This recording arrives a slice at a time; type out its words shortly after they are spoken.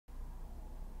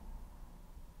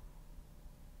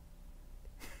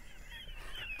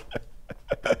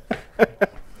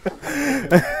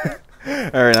All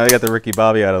right, now we got the Ricky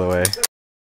Bobby out of the way.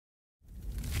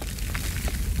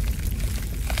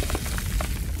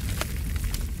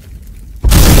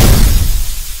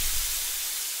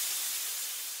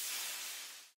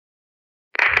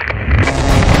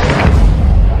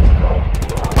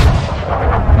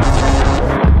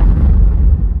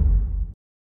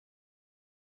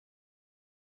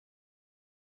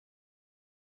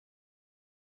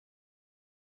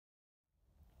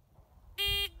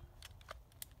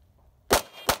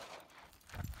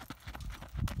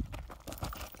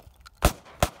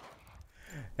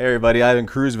 Hey everybody, Ivan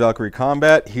Cruz, Valkyrie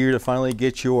Combat, here to finally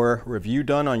get your review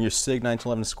done on your Sig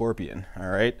 911 Scorpion,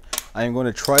 alright? I am going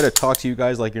to try to talk to you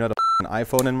guys like you're not an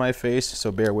iPhone in my face,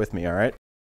 so bear with me, alright?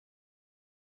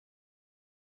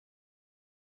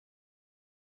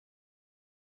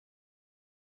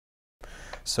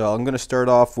 So I'm going to start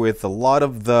off with a lot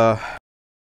of the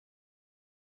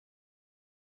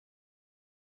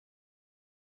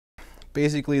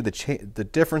basically the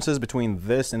differences between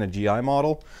this and a GI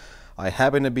model. I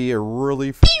happen to be a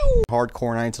really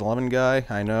hardcore 911 guy,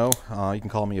 I know. You can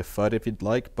call me a FUD if you'd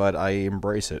like, but I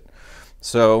embrace it.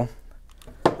 So,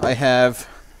 I have,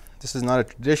 this is not a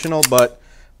traditional, but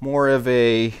more of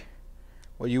a,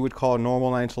 what you would call a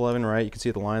normal 911, right? You can see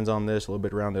the lines on this, a little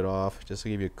bit rounded off, just to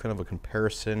give you kind of a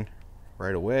comparison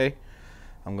right away.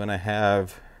 I'm going to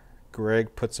have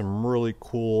Greg put some really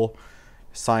cool,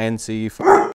 science-y,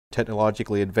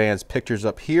 technologically advanced pictures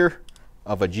up here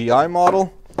of a GI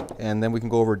model, and then we can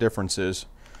go over differences.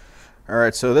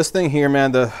 Alright, so this thing here,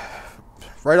 man,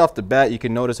 right off the bat you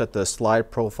can notice that the slide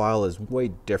profile is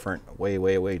way different,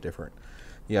 way different.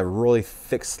 You have a really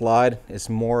thick slide. It's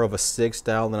more of a Sig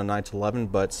style than a 911,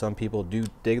 but some people do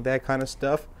dig that kind of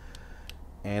stuff,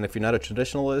 and if you're not a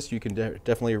traditionalist you can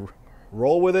definitely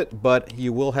roll with it, but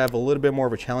you will have a little bit more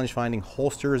of a challenge finding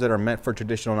holsters that are meant for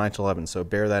traditional 911, so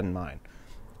bear that in mind.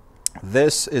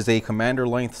 This is a commander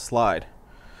length slide.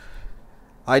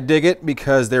 I dig it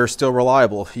because they're still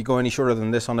reliable. If you go any shorter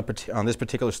than this on this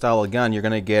particular style of gun, you're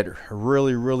going to get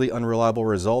really unreliable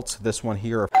results. This one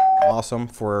here are awesome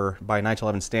by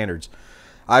 911 standards.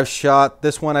 I've shot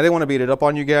this one. I didn't want to beat it up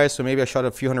on you guys, so maybe I shot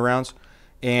a few hundred rounds.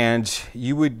 And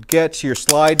you would get your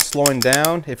slide slowing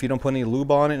down if you don't put any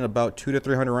lube on it in about 200 to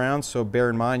 300 rounds. So bear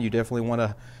in mind, you definitely want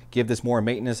to give this more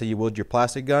maintenance than you would your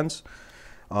plastic guns.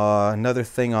 Another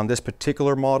thing on this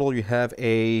particular model, you have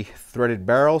a threaded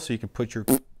barrel, so you can put your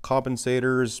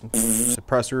compensators,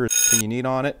 suppressors you need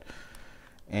on it.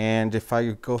 And if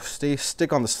I go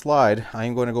stick on the slide, I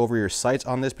am going to go over your sights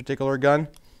on this particular gun.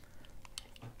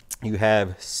 You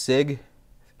have Sig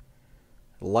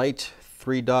light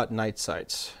 3-dot night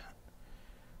sights.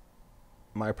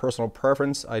 My personal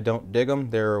preference, I don't dig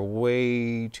them. They're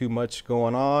way too much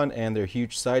going on, and they're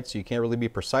huge sights, so you can't really be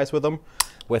precise with them.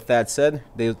 With that said,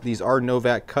 these are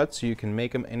Novak cuts, so you can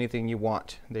make them anything you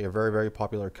want. They are very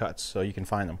popular cuts, so you can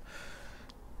find them.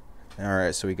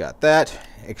 Alright, so we got that.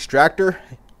 Extractor.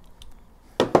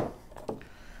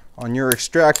 On your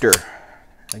extractor,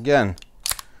 again,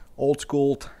 old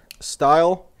school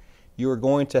style, you are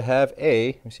going to have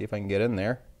let me see if I can get in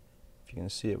there. If you can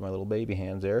see it, my little baby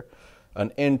hands there.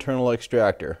 An internal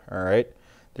extractor, alright?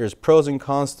 There's pros and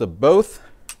cons to both.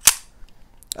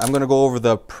 I'm going to go over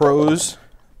the pros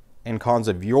and cons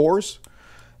of yours.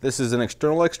 This is an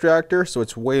external extractor, so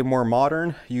it's way more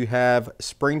modern. You have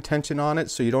spring tension on it,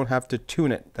 so you don't have to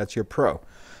tune it. That's your pro.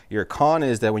 Your con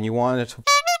is that when you want to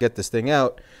get this thing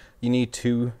out, you need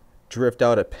to drift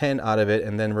out a pin out of it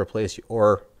and then replace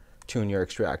or tune your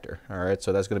extractor. Alright,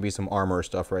 so that's going to be some armor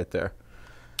stuff right there.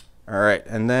 Alright,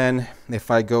 and then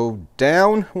if I go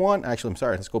down one, actually I'm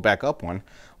sorry, let's go back up one.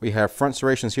 We have front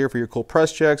serrations here for your cool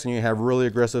press checks, and you have really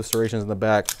aggressive serrations in the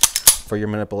back for your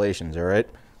manipulations, alright?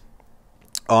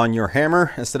 On your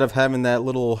hammer, instead of having that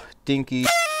little dinky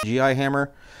GI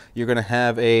hammer, you're going to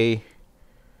have the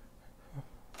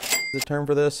term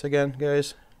for this again,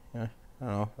 guys? Yeah, I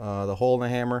don't know, the hole in the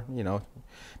hammer, you know,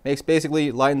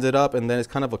 basically lightens it up, and then it's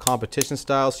kind of a competition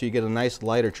style, so you get a nice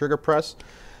lighter trigger press.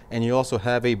 And you also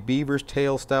have a beaver's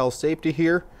tail style safety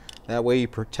here. That way you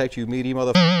protect you meaty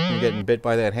motherfucker from getting bit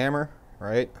by that hammer,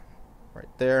 right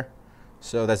there.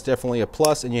 So that's definitely a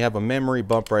plus, and you have a memory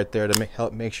bump right there to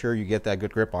help make sure you get that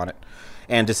good grip on it,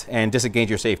 and disengage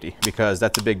your safety, because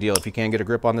that's a big deal. If you can't get a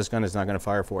grip on this gun, it's not going to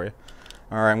fire for you.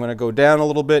 All right, I'm going to go down a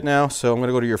little bit now, so I'm going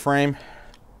to go to your frame.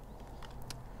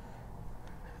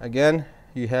 Again,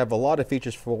 you have a lot of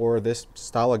features for this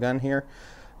style of gun here.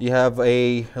 You have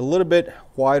a little bit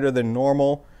wider than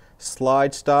normal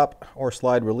slide stop or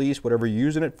slide release, whatever you're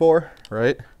using it for,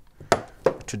 right?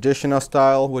 Traditional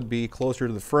style would be closer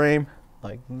to the frame,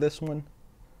 like this one.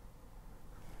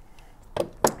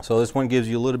 So this one gives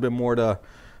you a little bit more to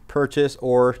purchase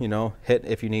or, you know, hit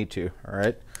if you need to. All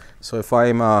right. So if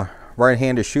I'm a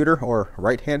right-handed shooter or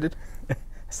right-handed,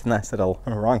 it's nice that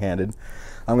I'm wrong-handed.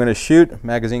 I'm going to shoot,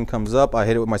 magazine comes up, I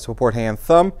hit it with my support hand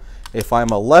thumb. If I'm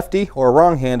a lefty or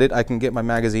wrong-handed, I can get my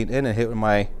magazine in and hit with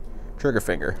my trigger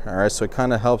finger. All right, so it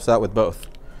kind of helps out with both.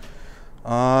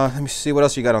 Let me see what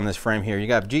else you got on this frame here. You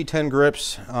got G10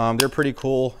 grips. They're pretty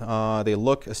cool. They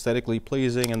look aesthetically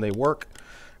pleasing and they work.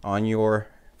 On your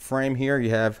frame here,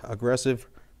 you have aggressive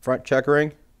front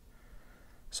checkering.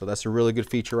 So that's a really good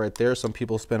feature right there. Some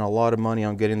people spend a lot of money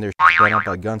on getting their shit done up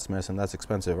by gunsmiths, and that's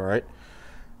expensive, all right?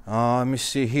 Let me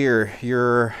see here.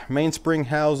 Your mainspring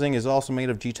housing is also made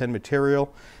of G10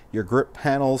 material. Your grip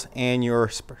panels and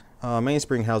your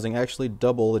mainspring housing actually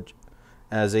double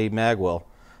as a mag well.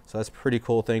 So that's a pretty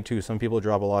cool thing too. Some people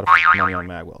drop a lot of money on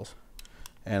mag wells.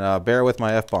 And bear with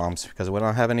my F-bombs, because when I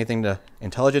don't have anything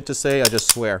intelligent to say, I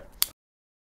just swear.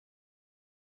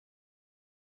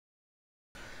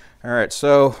 All right,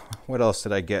 so what else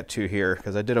did I get to here?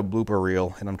 Because I did a blooper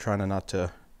reel, and I'm trying not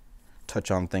to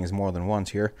touch on things more than once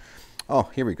here.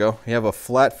 Oh, here we go. We have a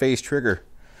flat face trigger.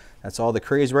 That's all the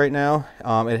craze right now.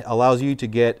 It allows you to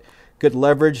get good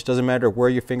leverage. Doesn't matter where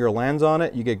your finger lands on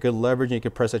it. You get good leverage, and you can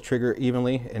press that trigger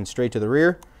evenly and straight to the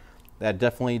rear. That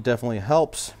definitely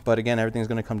helps. But again, everything's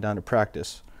going to come down to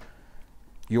practice.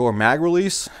 Your mag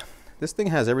release. This thing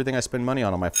has everything I spend money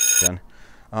on my gun.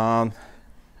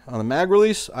 On the mag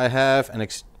release, I have an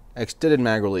extended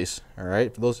mag release. All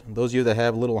right, for those of you that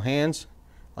have little hands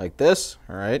like this,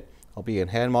 all right, I'll be a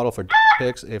hand model for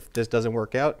picks if this doesn't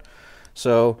work out.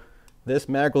 So this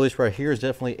mag release right here is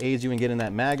definitely aids you in getting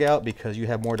that mag out because you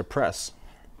have more to press.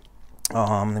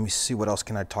 Let me see, what else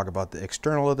can I talk about? The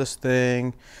external of this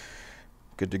thing,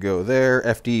 good to go there.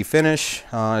 FD finish.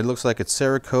 It looks like it's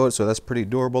Cerakote, so that's pretty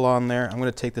durable on there. I'm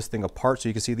going to take this thing apart so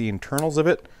you can see the internals of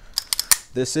it.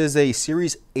 This is a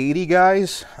Series 80,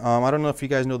 guys. I don't know if you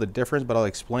guys know the difference, but I'll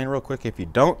explain real quick if you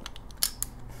don't.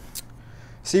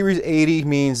 Series 80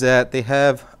 means that they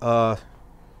have a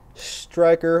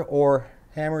striker or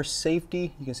hammer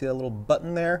safety. You can see that little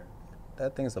button there.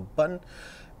 That thing is a button.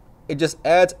 It just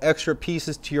adds extra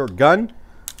pieces to your gun.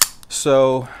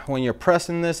 So when you're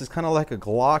pressing this, it's kind of like a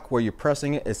Glock where you're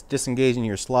pressing it, it's disengaging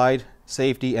your slide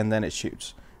safety, and then it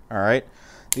shoots. All right.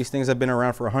 These things have been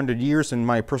around for 100 years. In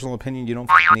my personal opinion, you don't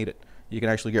need it. You can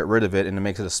actually get rid of it, and it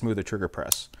makes it a smoother trigger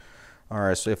press. All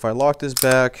right, so if I lock this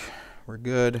back, we're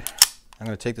good. I'm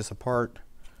going to take this apart.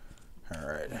 All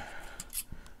right.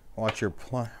 Watch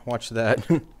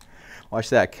that. Watch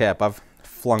that cap. I've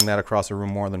flung that across the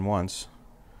room more than once.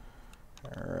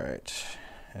 All right.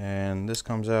 And this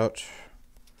comes out.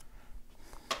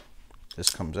 This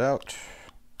comes out.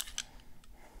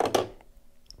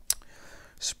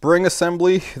 Spring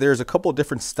assembly, there's a couple of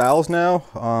different styles now.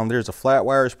 There's a flat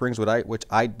wire springs, which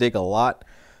I dig a lot.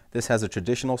 This has a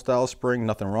traditional style spring,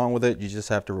 nothing wrong with it. You just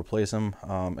have to replace them.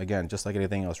 Again, just like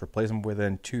anything else, replace them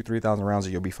within 2,000-3,000 rounds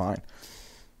and you'll be fine.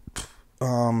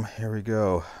 Here we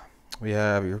go. We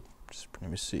have your,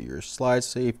 let me see, your slide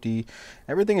safety.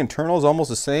 Everything internal is almost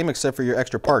the same except for your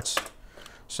extra parts.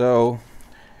 So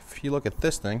if you look at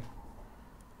this thing,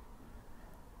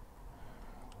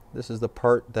 this is the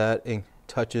part that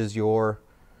touches your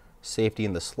safety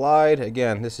in the slide.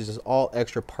 Again, this is just all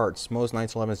extra parts. Most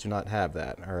 911s do not have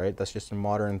that. All right, that's just a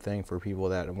modern thing for people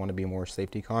that want to be more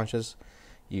safety conscious.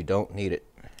 You don't need it.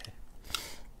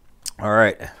 All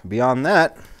right, beyond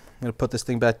that, I'm going to put this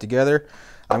thing back together.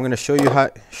 I'm going to show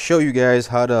you guys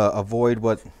how to avoid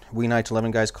what we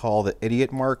 911 guys call the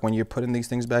idiot mark when you're putting these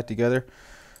things back together.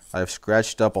 I've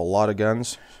scratched up a lot of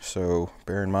guns, so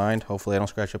bear in mind. Hopefully I don't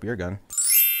scratch up your gun.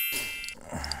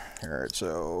 All right,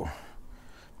 so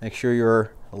make sure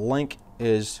your link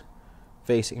is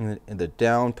facing in the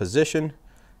down position.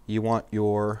 You want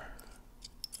your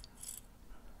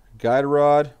guide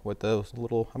rod with those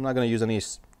little, I'm not going to use any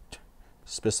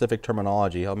specific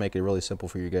terminology. I'll make it really simple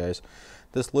for you guys.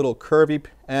 This little curvy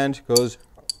end goes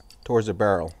towards the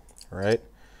barrel, right?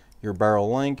 Your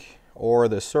barrel link, or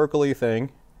the circly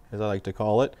thing, as I like to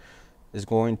call it, is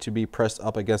going to be pressed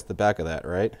up against the back of that,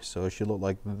 right? So it should look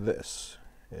like this.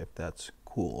 If that's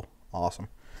cool. Awesome.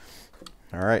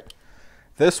 All right,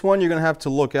 this one you're gonna have to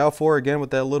look out for again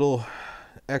with that little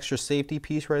extra safety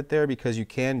piece right there, because you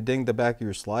can ding the back of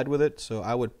your slide with it. So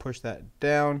I would push that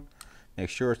down, make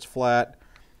sure it's flat,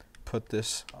 put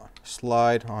this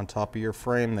slide on top of your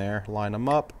frame there, line them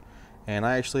up, and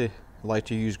I actually like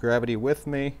to use gravity with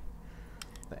me.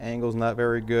 The angle's not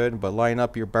very good, but line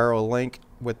up your barrel link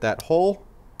with that hole,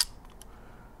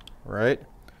 right?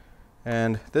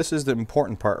 And this is the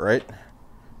important part, right?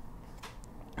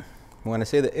 When I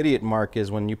say the idiot mark is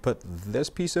when you put this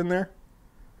piece in there,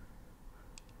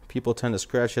 people tend to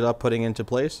scratch it up putting it into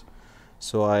place.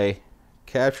 So I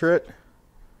capture it,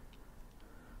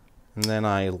 and then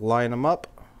I line them up,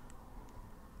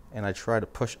 and I try to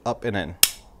push up and in.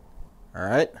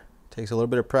 Alright? Takes a little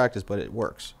bit of practice, but it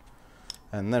works.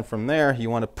 And then from there, you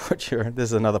want to put your, this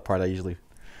is another part I usually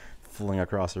fling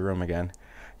across the room again.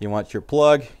 You want your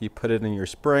plug, you put it in your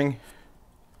spring,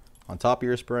 on top of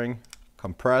your spring,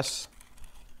 compress,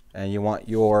 and you want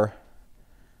your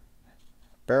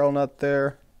barrel nut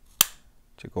there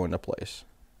to go into place.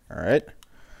 All right,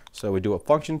 so we do a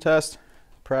function test,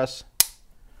 press,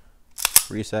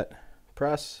 reset,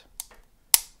 press,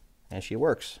 and she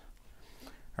works.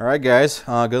 All right, guys,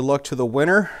 good luck to the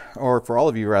winner, or for all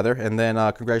of you rather, and then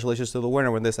congratulations to the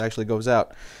winner when this actually goes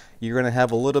out. You're gonna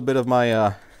have a little bit of my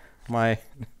I'm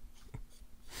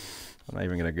not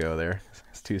even gonna go there.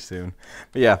 It's too soon.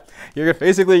 But yeah, you're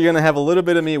gonna have a little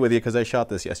bit of me with you because I shot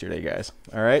this yesterday, guys.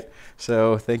 All right,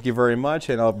 so thank you very much,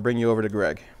 and I'll bring you over to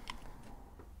Greg.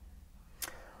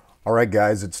 All right,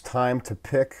 guys, it's time to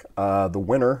pick the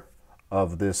winner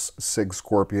of this Sig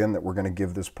Scorpion that we're going to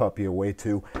give this puppy away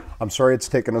to. I'm sorry it's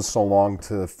taken us so long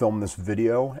to film this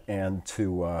video and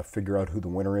to figure out who the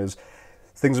winner is.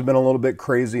 Things have been a little bit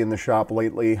crazy in the shop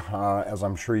lately, as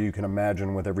I'm sure you can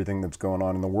imagine with everything that's going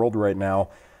on in the world right now.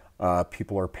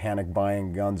 People are panic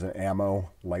buying guns and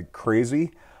ammo like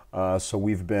crazy, so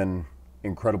we've been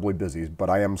incredibly busy, but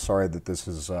I am sorry that this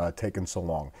has taken so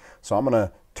long. So I'm going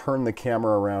to turn the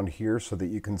camera around here so that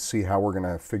you can see how we're going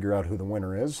to figure out who the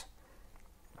winner is.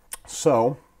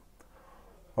 So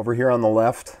over here on the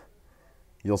left,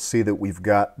 you'll see that we've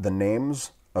got the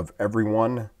names of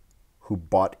everyone who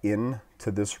bought in to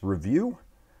this review,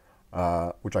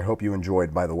 which I hope you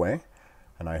enjoyed, by the way,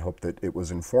 and I hope that it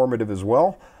was informative as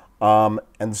well.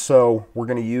 And so we're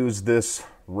going to use this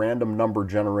random number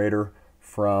generator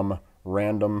from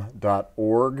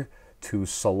random.org to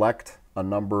select a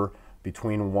number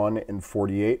between 1 and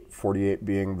 48, 48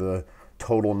 being the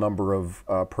total number of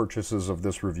purchases of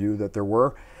this review that there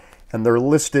were. And they're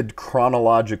listed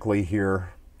chronologically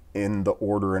here in the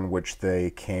order in which they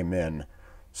came in.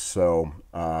 So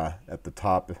at the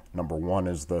top, number 1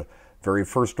 is the very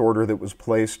first order that was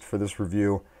placed for this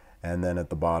review, and then at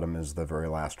the bottom is the very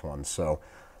last one. So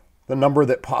the number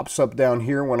that pops up down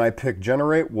here when I pick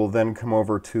generate will then come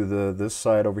over to this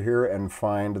side over here and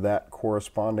find that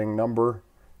corresponding number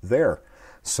there.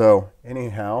 So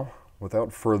anyhow,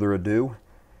 without further ado,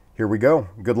 here we go.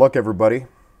 Good luck, everybody.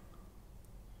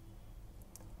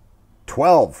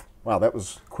 12. Wow, that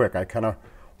was quick. I kind of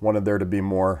wanted there to be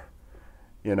more,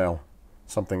 you know,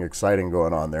 something exciting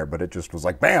going on there, but it just was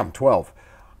like, bam, 12.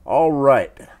 All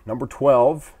right, number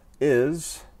 12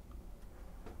 is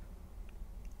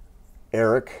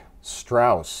Eric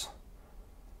Strauss.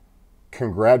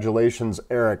 Congratulations,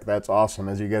 Eric. That's awesome.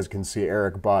 As you guys can see,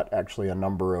 Eric bought actually a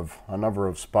number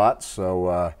of spots,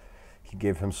 so he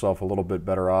gave himself a little bit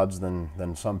better odds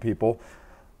than some people.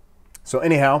 So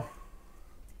anyhow,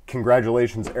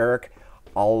 congratulations, Eric.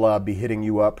 I'll be hitting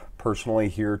you up personally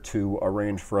here to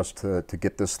arrange for us to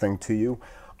get this thing to you.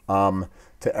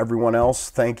 To everyone else,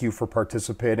 thank you for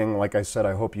participating. Like I said,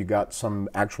 I hope you got some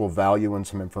actual value and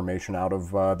some information out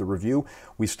of the review.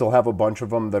 We still have a bunch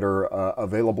of them that are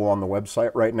available on the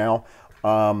website right now.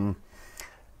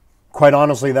 Quite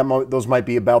honestly, those might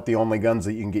be about the only guns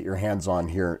that you can get your hands on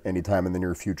here anytime in the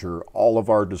near future. All of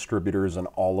our distributors and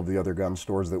all of the other gun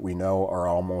stores that we know are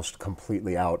almost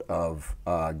completely out of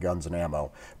guns and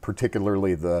ammo,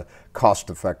 particularly the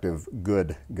cost-effective,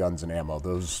 good guns and ammo.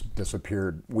 Those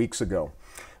disappeared weeks ago.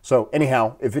 So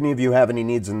anyhow, if any of you have any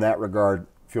needs in that regard,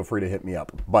 feel free to hit me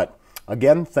up. But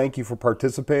again, thank you for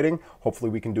participating.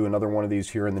 Hopefully we can do another one of these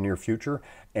here in the near future.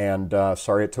 And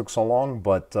sorry it took so long,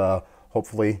 but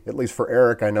hopefully, at least for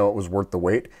Eric, I know it was worth the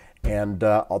wait. And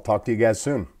I'll talk to you guys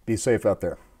soon. Be safe out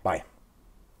there. Bye.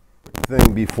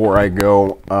 Thing before I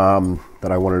go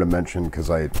that I wanted to mention, because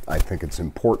I think it's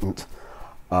important.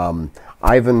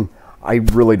 Ivan, I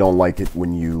really don't like it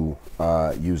when you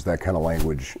use that kind of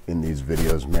language in these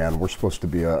videos, man. We're supposed to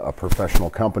be a professional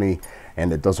company,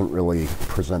 and it doesn't really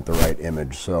present the right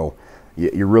image. So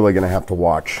you're really going to have to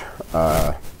watch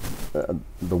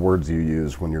the words you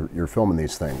use when you're filming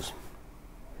these things.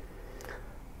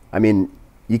 I mean,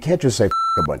 you can't just say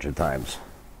a bunch of times.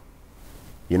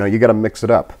 You know, you got to mix it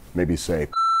up. Maybe say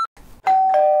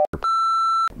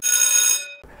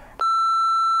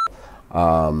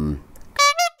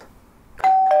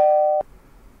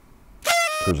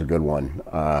there's a good one.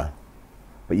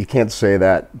 But you can't say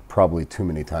that probably too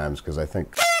many times, because I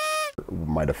think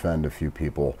might offend a few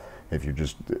people if you're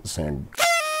just saying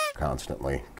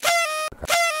constantly.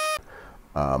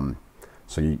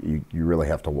 So you really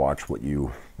have to watch what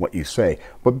you say.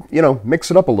 But, you know,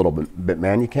 mix it up a little bit,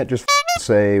 man. You can't just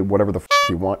say whatever the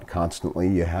you want constantly.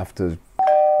 You have to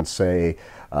say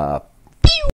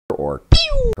or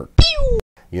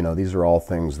you know, these are all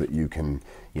things that you can,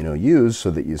 you know, use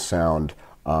so that you sound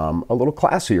a little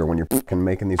classier when you're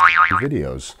making these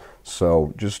videos.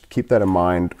 So just keep that in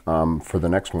mind for the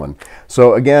next one.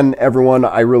 So again, everyone,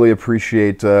 I really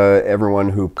appreciate everyone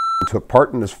who took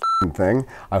part in this thing.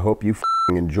 I hope you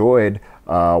enjoyed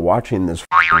watching this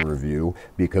review,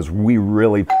 because we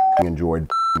really enjoyed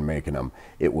making them.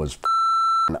 It was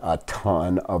a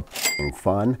ton of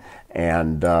fun,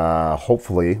 and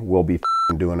hopefully we'll be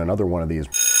doing another one of these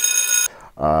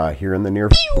here in the near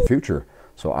future.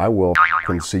 So I will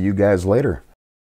see you guys later.